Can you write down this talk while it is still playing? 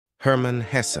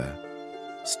Hesse,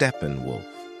 Steppenwolf.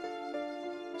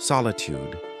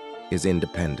 Solitude is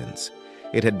independence.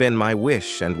 It had been my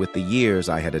wish, and with the years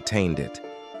I had attained it.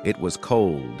 It was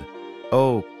cold,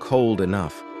 oh, cold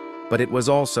enough, but it was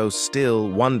also still,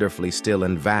 wonderfully still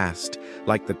and vast,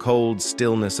 like the cold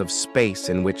stillness of space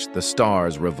in which the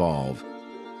stars revolve.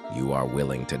 You are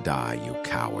willing to die, you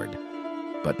coward,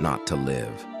 but not to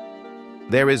live.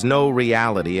 There is no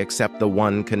reality except the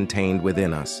one contained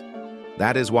within us.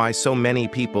 That is why so many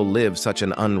people live such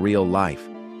an unreal life.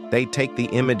 They take the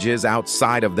images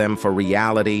outside of them for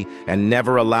reality and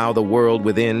never allow the world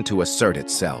within to assert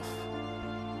itself.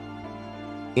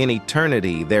 In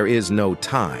eternity, there is no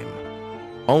time,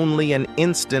 only an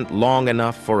instant long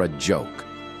enough for a joke.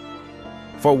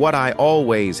 For what I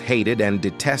always hated and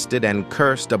detested and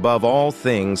cursed above all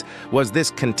things was this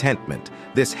contentment,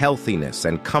 this healthiness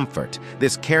and comfort,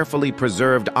 this carefully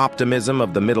preserved optimism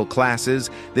of the middle classes,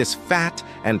 this fat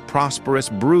and prosperous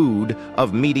brood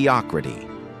of mediocrity.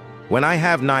 When I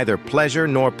have neither pleasure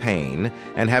nor pain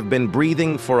and have been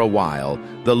breathing for a while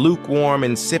the lukewarm,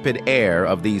 insipid air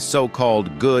of these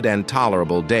so-called good and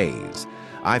tolerable days,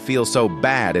 I feel so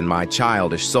bad in my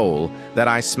childish soul that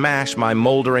I smash my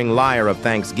moldering lyre of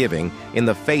thanksgiving in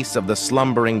the face of the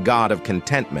slumbering god of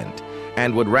contentment,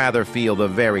 and would rather feel the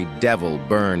very devil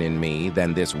burn in me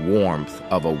than this warmth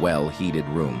of a well-heated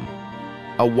room.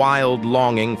 A wild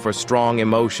longing for strong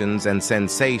emotions and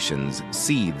sensations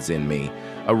seethes in me,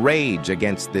 a rage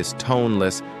against this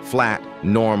toneless, flat,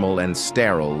 normal, and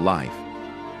sterile life.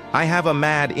 I have a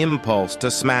mad impulse to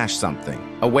smash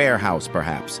something, a warehouse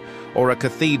perhaps, or a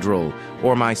cathedral,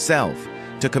 or myself,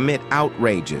 to commit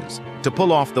outrages, to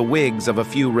pull off the wigs of a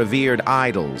few revered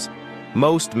idols.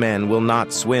 Most men will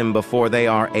not swim before they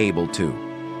are able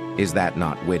to. Is that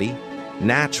not witty?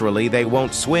 Naturally, they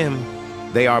won't swim.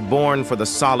 They are born for the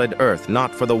solid earth,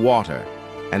 not for the water.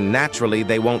 And naturally,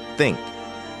 they won't think.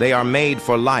 They are made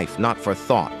for life, not for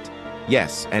thought.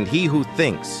 Yes, and he who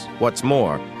thinks, what's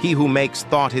more, he who makes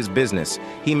thought his business,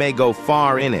 he may go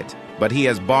far in it, but he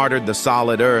has bartered the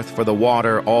solid earth for the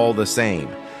water all the same,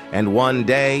 and one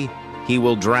day he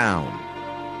will drown.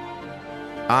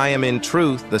 I am in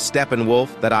truth the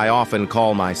Steppenwolf that I often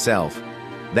call myself,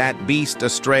 that beast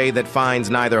astray that finds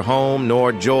neither home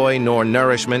nor joy nor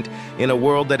nourishment in a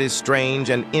world that is strange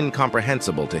and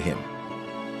incomprehensible to him.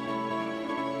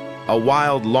 A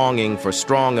wild longing for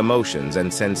strong emotions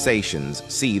and sensations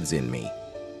seethes in me,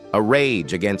 a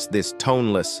rage against this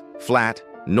toneless, flat,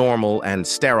 normal, and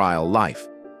sterile life.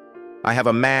 I have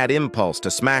a mad impulse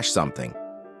to smash something,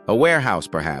 a warehouse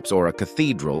perhaps, or a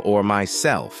cathedral, or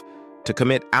myself, to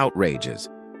commit outrages.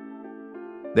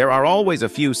 There are always a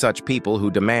few such people who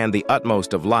demand the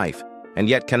utmost of life, and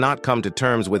yet cannot come to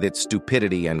terms with its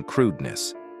stupidity and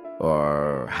crudeness.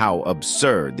 Or how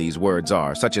absurd these words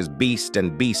are, such as beast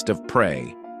and beast of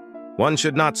prey. One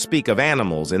should not speak of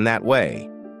animals in that way.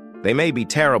 They may be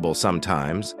terrible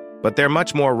sometimes, but they're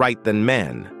much more right than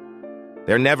men.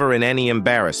 They're never in any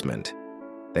embarrassment.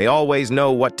 They always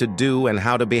know what to do and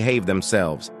how to behave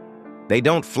themselves. They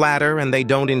don't flatter and they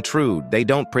don't intrude. They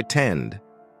don't pretend.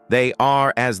 They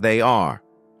are as they are,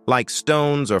 like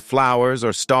stones or flowers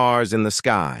or stars in the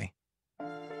sky.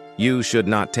 You should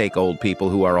not take old people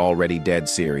who are already dead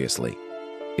seriously.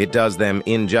 It does them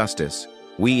injustice.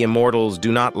 We immortals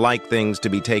do not like things to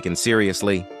be taken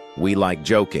seriously. We like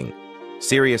joking.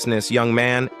 Seriousness, young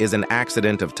man, is an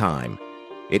accident of time.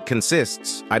 It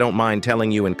consists, I don't mind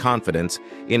telling you in confidence,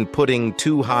 in putting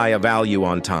too high a value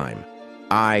on time.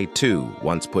 I, too,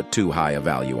 once put too high a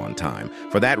value on time.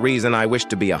 For that reason, I wish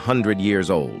to be 100 years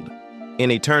old.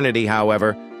 In eternity,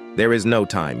 however, there is no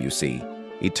time, you see.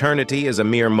 Eternity is a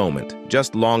mere moment,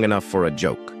 just long enough for a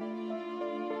joke.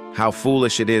 How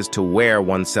foolish it is to wear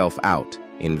oneself out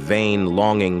in vain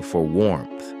longing for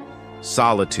warmth.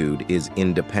 Solitude is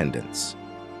independence.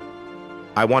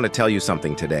 I want to tell you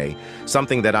something today,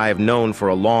 something that I have known for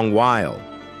a long while,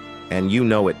 and you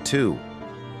know it too,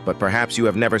 but perhaps you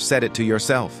have never said it to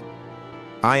yourself.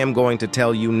 I am going to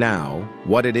tell you now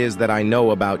what it is that I know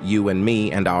about you and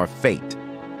me and our fate.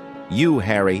 You,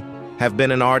 Harry, have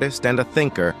been an artist and a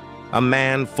thinker, a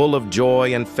man full of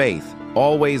joy and faith,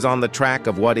 always on the track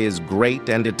of what is great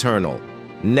and eternal,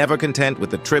 never content with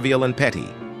the trivial and petty.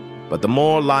 But the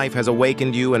more life has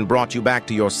awakened you and brought you back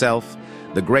to yourself,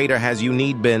 the greater has your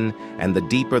need been, and the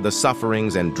deeper the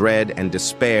sufferings and dread and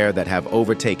despair that have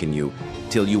overtaken you,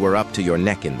 till you were up to your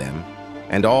neck in them.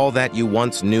 And all that you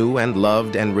once knew and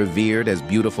loved and revered as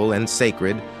beautiful and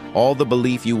sacred, all the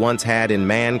belief you once had in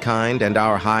mankind and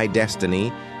our high destiny,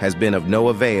 has been of no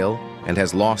avail and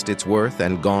has lost its worth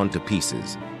and gone to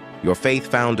pieces. Your faith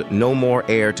found no more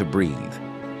air to breathe.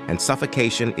 and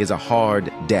suffocation is a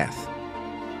hard death.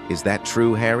 Is that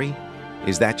true, Harry?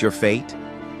 Is that your fate?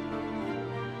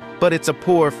 But it's a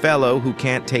poor fellow who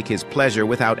can't take his pleasure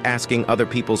without asking other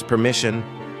people's permission.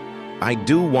 I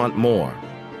do want more.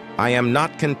 I am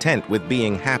not content with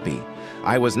being happy.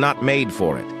 I was not made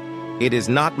for it. It is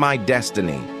not my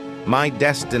destiny. My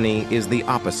destiny is the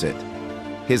opposite.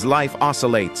 His life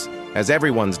oscillates, as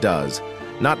everyone's does,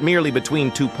 not merely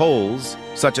between two poles,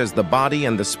 such as the body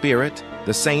and the spirit,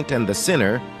 the saint and the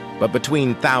sinner, but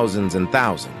between thousands and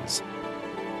thousands.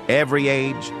 Every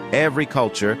age, every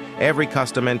culture, every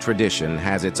custom and tradition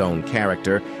has its own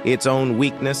character, its own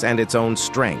weakness and its own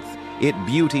strength, its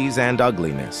beauties and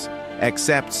ugliness,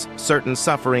 accepts certain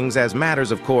sufferings as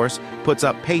matters of course, puts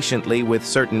up patiently with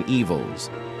certain evils.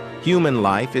 Human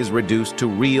life is reduced to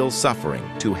real suffering,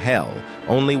 to hell,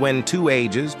 only when two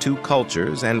ages, two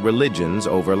cultures, and religions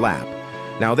overlap.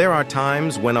 Now, there are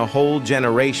times when a whole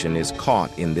generation is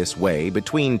caught in this way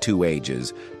between two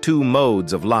ages, two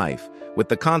modes of life, with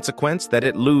the consequence that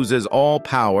it loses all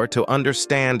power to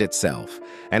understand itself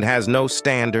and has no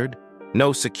standard,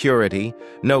 no security,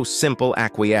 no simple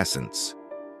acquiescence.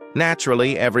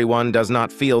 Naturally, everyone does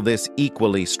not feel this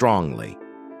equally strongly.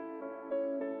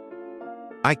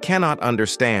 I cannot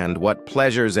understand what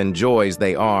pleasures and joys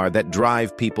they are that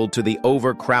drive people to the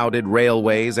overcrowded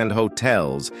railways and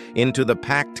hotels, into the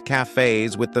packed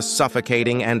cafes with the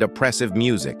suffocating and oppressive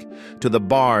music, to the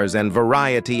bars and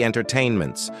variety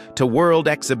entertainments, to world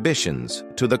exhibitions,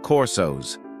 to the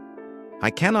corsos.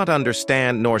 I cannot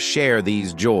understand nor share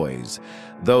these joys,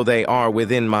 though they are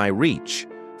within my reach,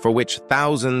 for which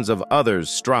thousands of others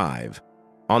strive.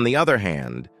 On the other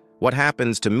hand, what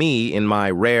happens to me in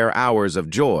my rare hours of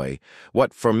joy,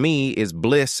 what for me is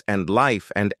bliss and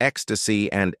life and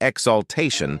ecstasy and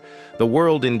exaltation, the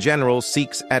world in general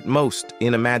seeks at most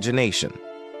in imagination.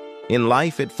 In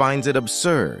life it finds it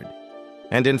absurd.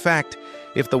 And in fact,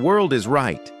 if the world is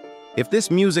right, if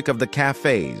this music of the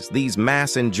cafes, these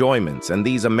mass enjoyments, and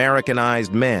these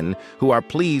Americanized men who are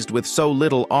pleased with so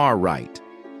little are right,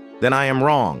 then I am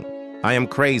wrong, I am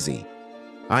crazy.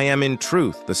 I am in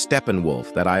truth the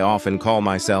Steppenwolf that I often call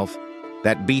myself,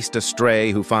 that beast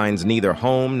astray who finds neither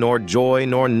home nor joy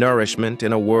nor nourishment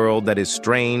in a world that is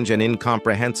strange and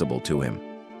incomprehensible to him.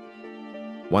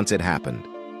 Once it happened,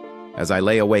 as I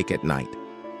lay awake at night,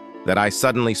 that I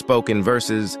suddenly spoke in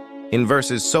verses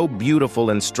so beautiful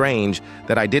and strange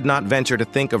that I did not venture to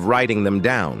think of writing them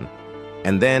down.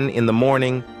 And then in the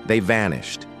morning they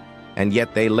vanished, and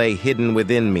yet they lay hidden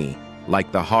within me,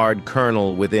 like the hard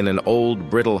kernel within an old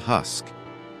brittle husk.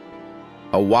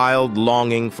 A wild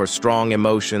longing for strong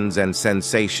emotions and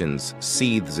sensations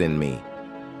seethes in me,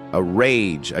 a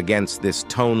rage against this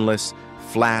toneless,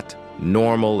 flat,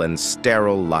 normal, and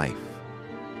sterile life.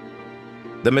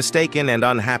 The mistaken and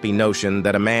unhappy notion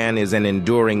that a man is an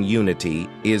enduring unity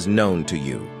is known to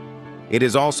you. It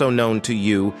is also known to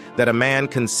you that a man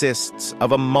consists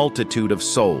of a multitude of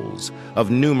souls, of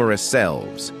numerous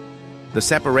selves. The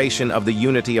separation of the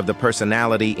unity of the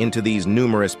personality into these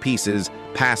numerous pieces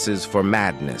passes for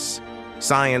madness.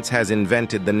 Science has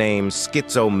invented the name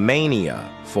schizomania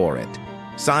for it.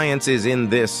 Science is in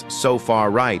this so far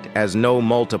right as no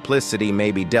multiplicity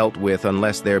may be dealt with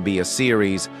unless there be a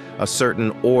series, a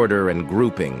certain order and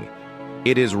grouping.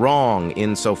 It is wrong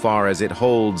insofar as it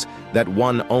holds that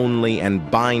one only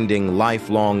and binding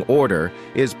lifelong order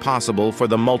is possible for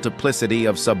the multiplicity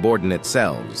of subordinate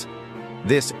selves.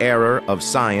 This error of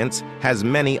science has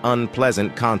many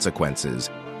unpleasant consequences,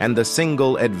 and the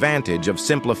single advantage of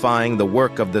simplifying the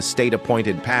work of the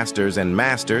state-appointed pastors and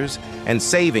masters and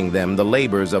saving them the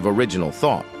labors of original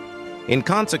thought. In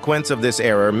consequence of this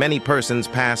error, many persons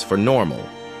pass for normal,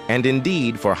 and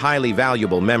indeed for highly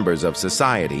valuable members of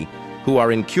society, who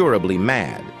are incurably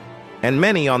mad, and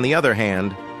many, on the other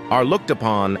hand, are looked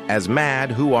upon as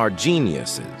mad who are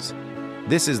geniuses.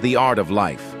 This is the art of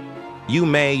life. You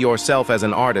may yourself as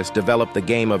an artist develop the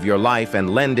game of your life and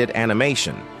lend it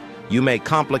animation. You may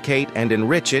complicate and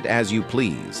enrich it as you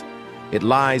please. It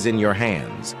lies in your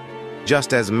hands.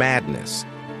 Just as madness,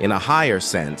 in a higher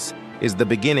sense, is the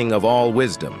beginning of all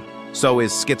wisdom, so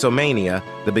is schizomania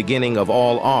the beginning of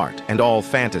all art and all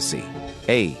fantasy.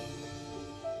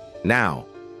 Now,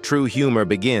 true humor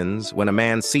begins when a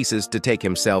man ceases to take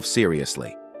himself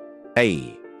seriously.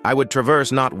 I would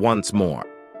traverse not once more,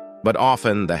 but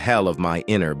often the hell of my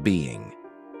inner being.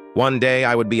 One day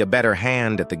I would be a better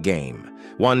hand at the game.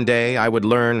 One day I would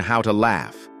learn how to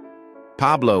laugh.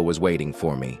 Pablo was waiting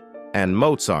for me, and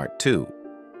Mozart too.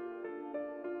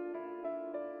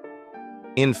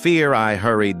 In fear I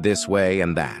hurried this way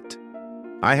and that.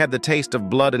 I had the taste of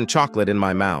blood and chocolate in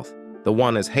my mouth, the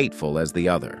one as hateful as the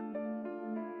other.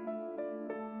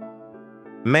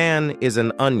 Man is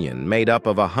an onion made up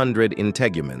of 100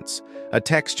 integuments, a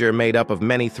texture made up of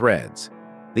many threads.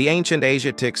 The ancient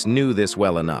Asiatics knew this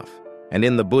well enough, and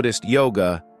in the Buddhist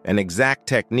yoga, an exact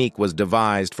technique was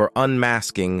devised for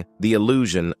unmasking the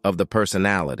illusion of the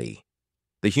personality.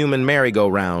 The human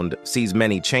merry-go-round sees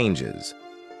many changes.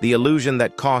 The illusion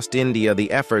that cost India the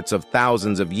efforts of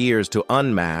thousands of years to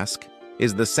unmask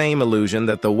is the same illusion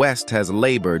that the West has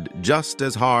labored just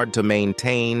as hard to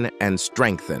maintain and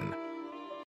strengthen.